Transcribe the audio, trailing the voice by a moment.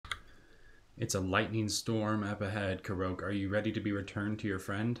It's a lightning storm up ahead, Korok. Are you ready to be returned to your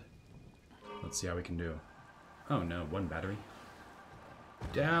friend? Let's see how we can do. Oh no, one battery.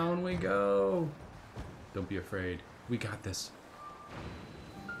 Down we go! Don't be afraid. We got this.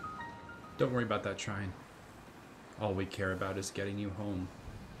 Don't worry about that shrine. All we care about is getting you home.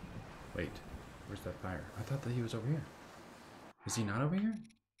 Wait, where's that fire? I thought that he was over here. Is he not over here?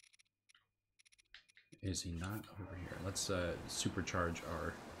 Is he not over here? Let's supercharge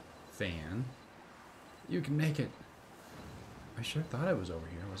our fan. You can make it. I sure thought I was over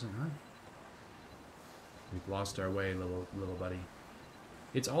here, was it not? We've lost our way, little buddy.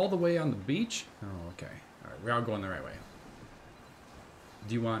 It's all the way on the beach? Oh, okay. All right, we're all going the right way.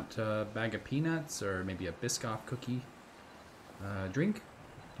 Do you want a bag of peanuts or maybe a Biscoff cookie drink?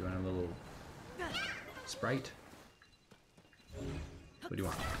 Do you want a little Sprite? What do you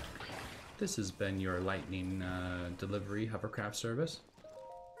want? This has been your lightning delivery hovercraft service.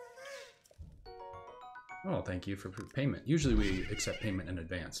 Oh, thank you for payment. Usually we accept payment in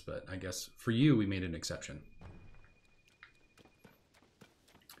advance, but I guess for you we made an exception.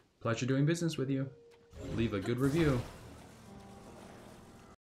 Pleasure doing business with you. Leave a good review.